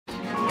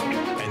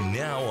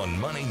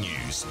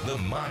news. The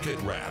Market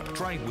Wrap.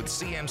 Trade with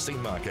CMC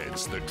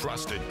Markets, the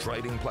trusted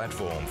trading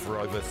platform for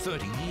over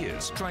 30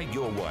 years. Trade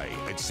your way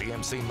at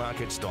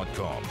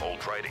cmcmarkets.com. All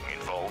trading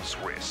involves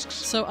risks.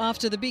 So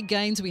after the big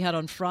gains we had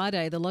on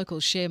Friday, the local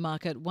share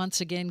market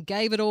once again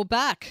gave it all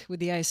back, with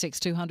the ASX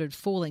 200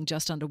 falling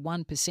just under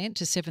 1%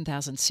 to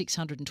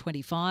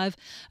 7,625.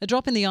 A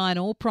drop in the iron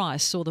ore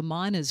price saw the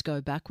miners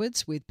go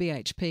backwards, with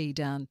BHP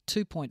down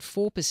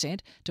 2.4%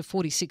 to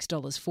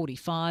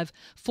 $46.45.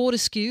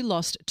 Fortescue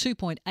lost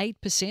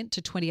 2.8%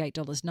 to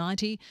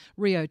 $28.90.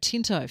 Rio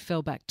Tinto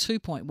fell back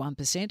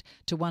 2.1%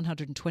 to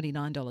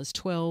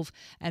 $129.12.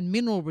 And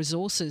Mineral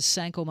Resources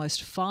sank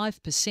almost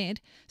 5%,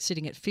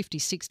 sitting at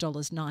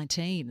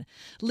 $56.19.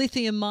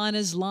 Lithium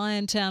miners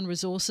Liontown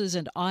Resources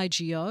and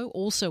IGO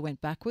also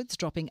went backwards,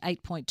 dropping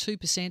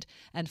 8.2%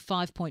 and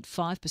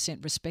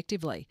 5.5%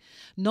 respectively.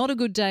 Not a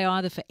good day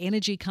either for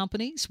energy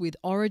companies, with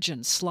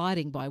Origin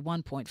sliding by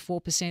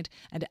 1.4%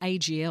 and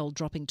AGL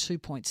dropping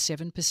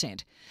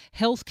 2.7%.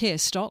 Healthcare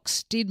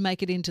stocks did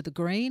make it into the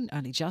green,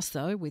 only just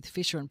though, with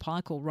Fisher &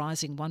 Paykel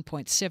rising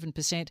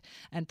 1.7%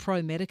 and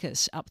Pro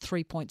Medicus up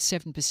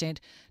 3.7%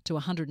 to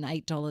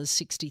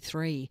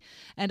 $108.63.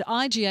 And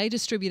IGA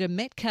distributor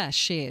Metcash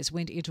shares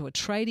went into a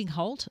trading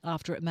halt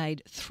after it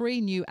made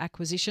 3 new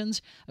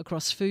acquisitions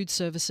across food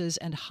services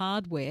and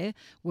hardware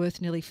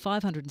worth nearly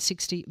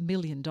 $560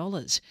 million.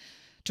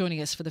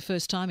 Joining us for the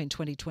first time in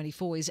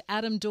 2024 is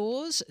Adam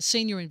Dawes,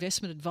 Senior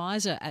Investment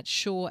Advisor at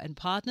Shaw and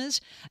Partners.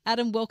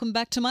 Adam, welcome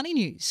back to Money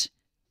News.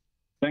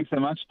 Thanks so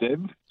much,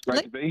 Deb. It's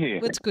great to be here.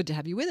 Well, it's good to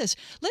have you with us.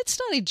 Let's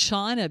start in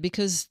China,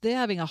 because they're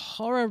having a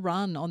horror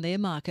run on their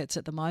markets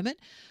at the moment.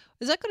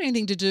 Has that got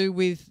anything to do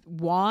with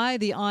why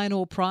the iron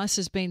ore price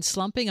has been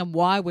slumping and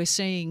why we're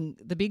seeing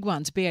the big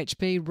ones,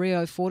 BHP,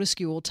 Rio,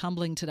 Fortescue, all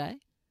tumbling today?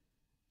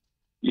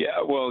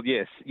 Yeah, well,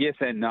 yes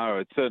and no.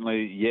 It's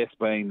certainly yes,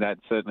 being that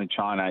certainly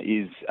China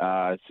is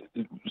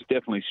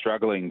definitely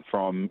struggling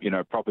from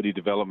property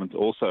development.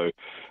 Also,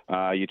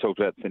 you talked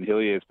about St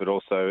Heliers, but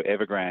also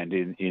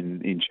Evergrande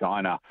in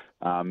China,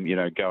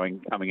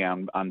 coming out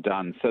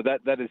undone. So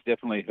that has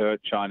definitely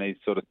hurt Chinese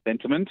sort of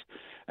sentiment,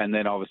 and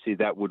then obviously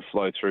that would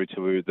flow through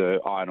to the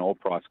iron ore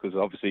price, because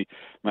obviously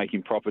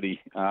making property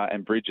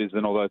and bridges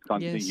and all those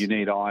kinds of things, you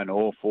need iron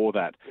ore for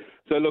that.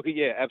 So look,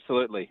 yeah,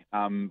 absolutely.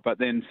 But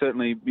then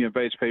certainly,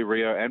 BHP,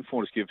 Rio and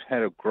Fortescue have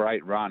had a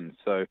great run.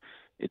 So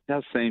it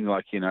does seem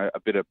like, a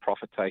bit of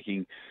profit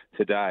taking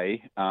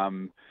today.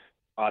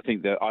 I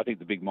think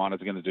the big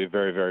miners are going to do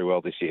very, very well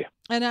this year.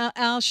 And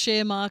our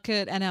share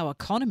market and our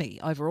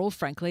economy overall,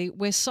 frankly,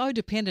 we're so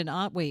dependent,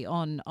 aren't we,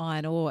 on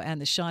iron ore and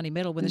the shiny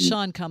metal. When the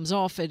shine comes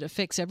off, it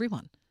affects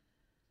everyone.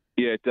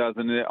 Yeah, it does.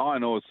 And the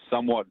iron ore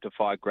somewhat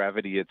defied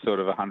gravity at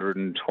sort of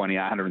 $120,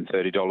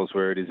 $130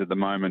 where it is at the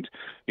moment.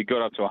 It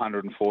got up to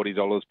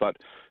 $140, but,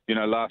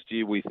 last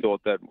year we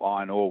thought that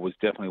iron ore was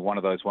definitely one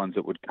of those ones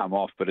that would come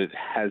off, but it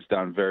has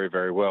done very,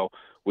 very well,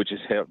 which has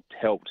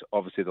helped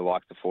obviously the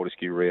likes of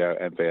Fortescue, Rio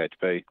and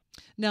BHP.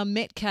 Now,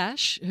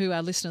 Metcash, who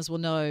our listeners will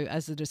know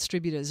as the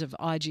distributors of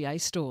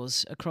IGA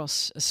stores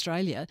across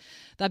Australia,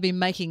 they've been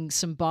making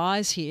some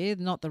buys here,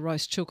 not the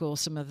roast chook or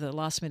some of the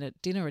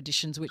last-minute dinner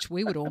editions, which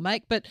we would all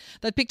make, but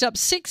they picked up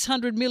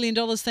 $600 million,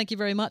 thank you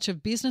very much,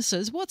 of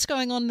businesses. What's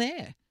going on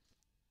there?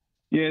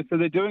 Yeah, so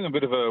they're doing a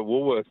bit of a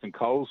Woolworths and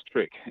Coles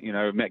trick.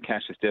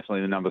 Metcash is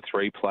definitely the number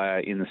 3 player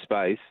in the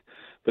space,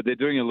 but they're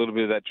doing a little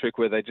bit of that trick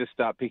where they just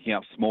start picking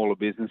up smaller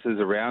businesses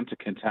around to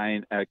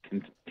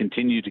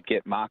continue to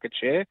get market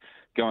share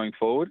going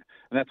forward.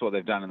 And that's what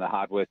they've done in the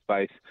hardware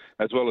space,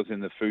 as well as in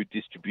the food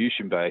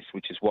distribution base,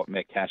 which is what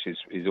Metcash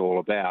is all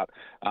about.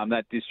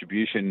 That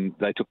distribution,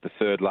 they took the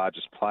 3rd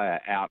largest player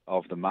out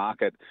of the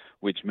market,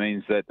 which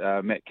means that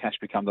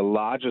Metcash become the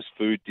largest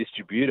food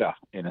distributor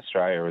in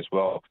Australia as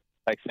well.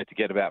 They expect to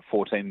get about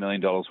 $14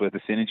 million worth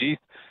of synergies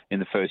in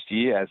the first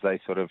year as they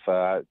sort of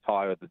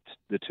tie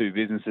the two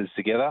businesses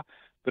together.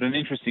 But an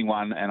interesting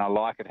one, and I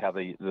like it how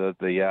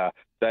the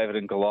David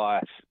and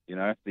Goliath,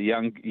 the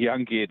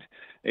young kid,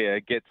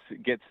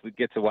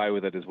 gets away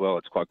with it as well.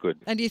 It's quite good.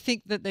 And do you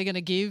think that they're going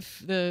to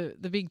give the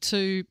big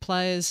 2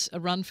 players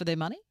a run for their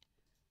money?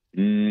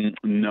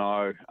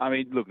 No, I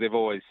mean, look, they've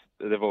always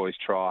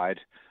tried.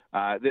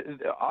 The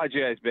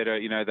IGA is better,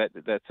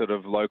 that sort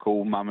of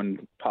local mum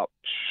and pup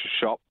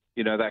shop.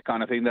 That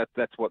kind of thing.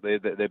 That's what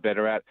they're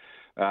better at.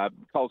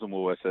 Coles and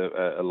Woolworths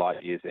are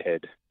light years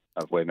ahead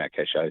of where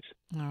Metcash shows.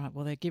 All right,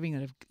 well, they're giving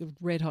it a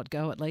red-hot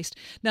go at least.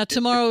 Now,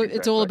 tomorrow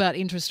it's all about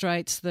interest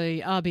rates.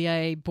 The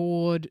RBA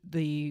board,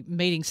 the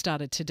meeting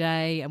started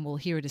today, and we'll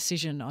hear a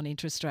decision on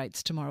interest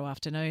rates tomorrow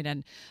afternoon.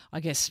 And I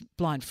guess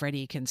Blind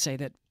Freddie can see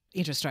that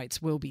interest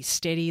rates will be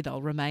steady.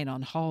 They'll remain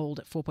on hold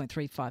at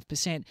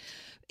 4.35%.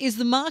 Is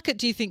the market,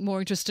 do you think, more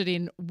interested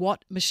in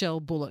what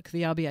Michelle Bullock,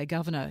 the RBA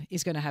governor,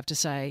 is going to have to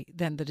say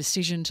than the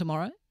decision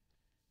tomorrow?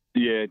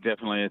 Yeah,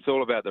 definitely. It's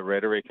all about the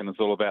rhetoric and it's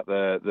all about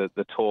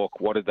the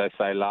talk. What did they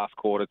say last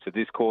quarter to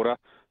this quarter?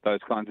 Those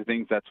kinds of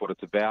things. That's what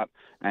it's about.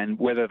 And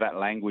whether that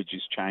language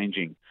is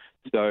changing.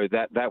 So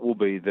that will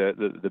be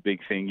the big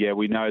thing. Yeah,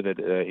 we know that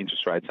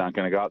interest rates aren't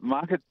going to go up. The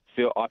market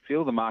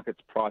feel the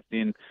market's priced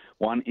in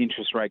one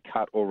interest rate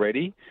cut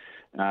already.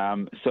 If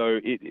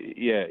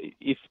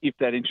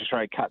that interest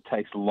rate cut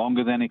takes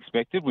longer than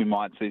expected, we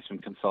might see some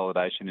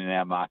consolidation in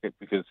our market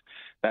because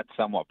that's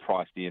somewhat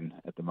priced in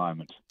at the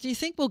moment. Do you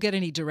think we'll get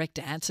any direct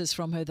answers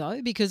from her,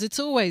 though? Because it's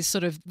always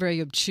sort of very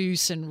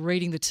obtuse, and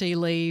reading the tea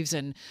leaves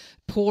and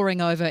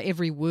poring over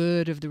every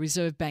word of the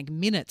Reserve Bank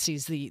minutes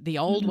is the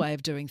old way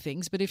of doing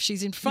things. But if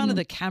she's in front of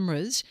the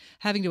cameras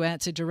having to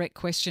answer direct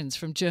questions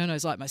from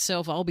journos like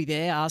myself, I'll be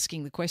there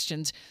asking the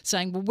questions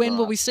saying, well, when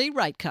will we see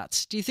rate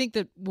cuts? Do you think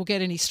that we'll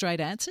get any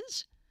straight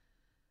answers?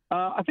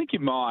 I think you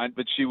might,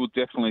 but she will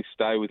definitely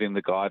stay within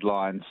the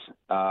guidelines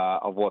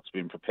of what's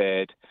been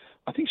prepared.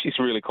 I think she's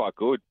really quite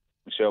good,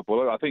 Michelle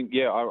Bullock. I think,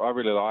 I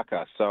really like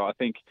her. So I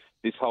think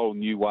this whole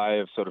new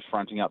way of sort of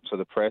fronting up to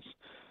the press,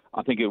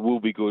 I think it will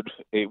be good.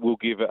 It will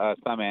give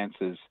some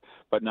answers.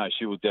 But no,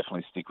 she will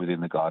definitely stick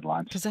within the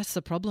guidelines. Because that's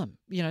the problem.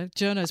 You know,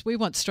 journos, we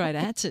want straight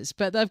answers,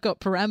 but they've got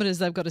parameters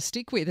they've got to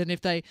stick with. And if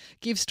they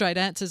give straight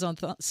answers on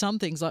some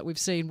things, like we've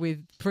seen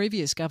with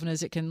previous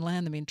governors, it can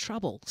land them in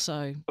trouble.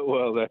 So,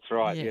 well, that's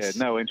right. Yes.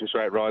 Yeah, no interest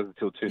rate rise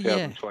until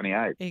 2028.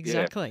 Yeah,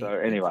 exactly. Yeah. So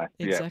anyway.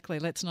 Exactly.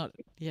 Let's not,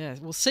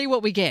 we'll see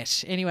what we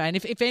get. Anyway, and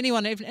if any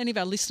of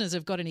our listeners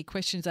have got any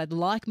questions they'd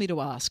like me to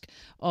ask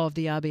of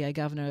the RBA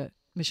Governor,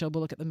 Michelle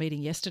Bullock, at the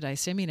meeting yesterday,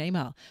 send me an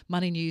email,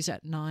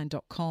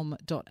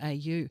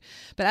 moneynews@9.com.au.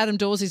 But Adam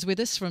Dawes is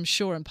with us from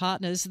Shaw and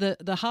Partners.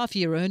 The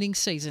half-year earnings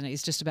season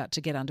is just about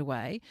to get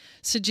underway.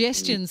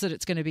 Suggestions that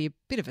it's going to be a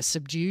bit of a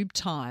subdued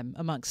time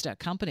amongst our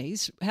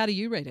companies. How do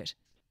you read it?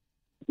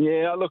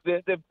 Yeah, look,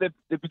 there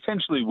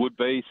potentially would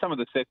be. Some of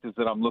the sectors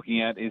that I'm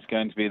looking at is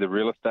going to be the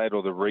real estate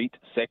or the REIT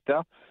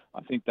sector. I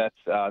think that's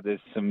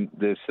there's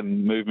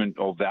some movement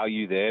or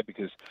value there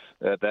because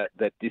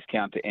that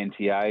discount to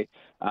NTA.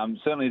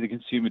 Certainly the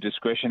consumer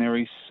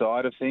discretionary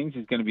side of things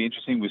is going to be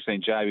interesting. We've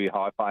seen JB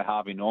Hi-Fi,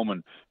 Harvey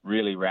Norman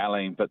really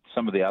rallying, but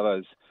some of the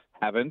others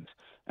haven't.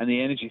 And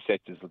the energy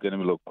sectors are going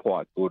to look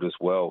quite good as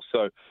well.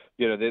 So,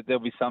 there'll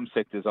be some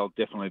sectors I'll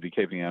definitely be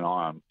keeping an eye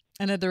on.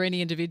 And are there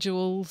any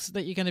individuals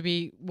that you're going to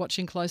be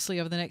watching closely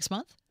over the next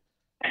month?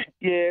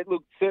 Yeah,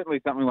 look, certainly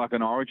something like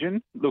an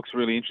Origin looks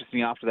really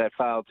interesting after that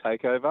failed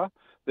takeover.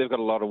 They've got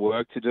a lot of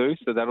work to do,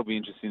 so that'll be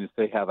interesting to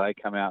see how they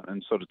come out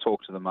and sort of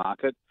talk to the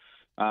market.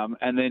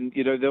 And then,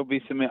 there'll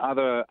be some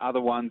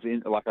other ones,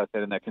 in, like I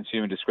said, in that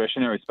consumer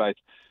discretionary space.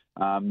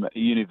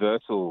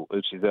 Universal,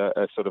 which is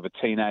a sort of a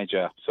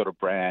teenager sort of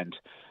brand,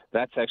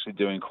 that's actually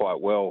doing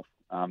quite well.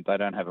 They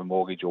don't have a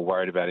mortgage or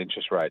worried about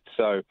interest rates.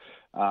 So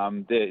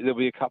there'll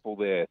be a couple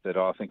there that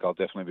I think I'll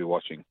definitely be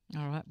watching.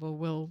 All right. Well,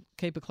 we'll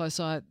keep a close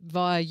eye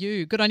via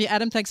you. Good on you,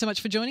 Adam. Thanks so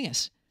much for joining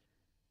us.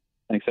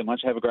 Thanks so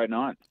much. Have a great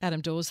night.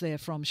 Adam Dawes there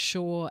from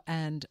Shaw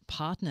and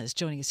Partners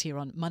joining us here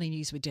on Money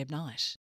News with Deb Knight.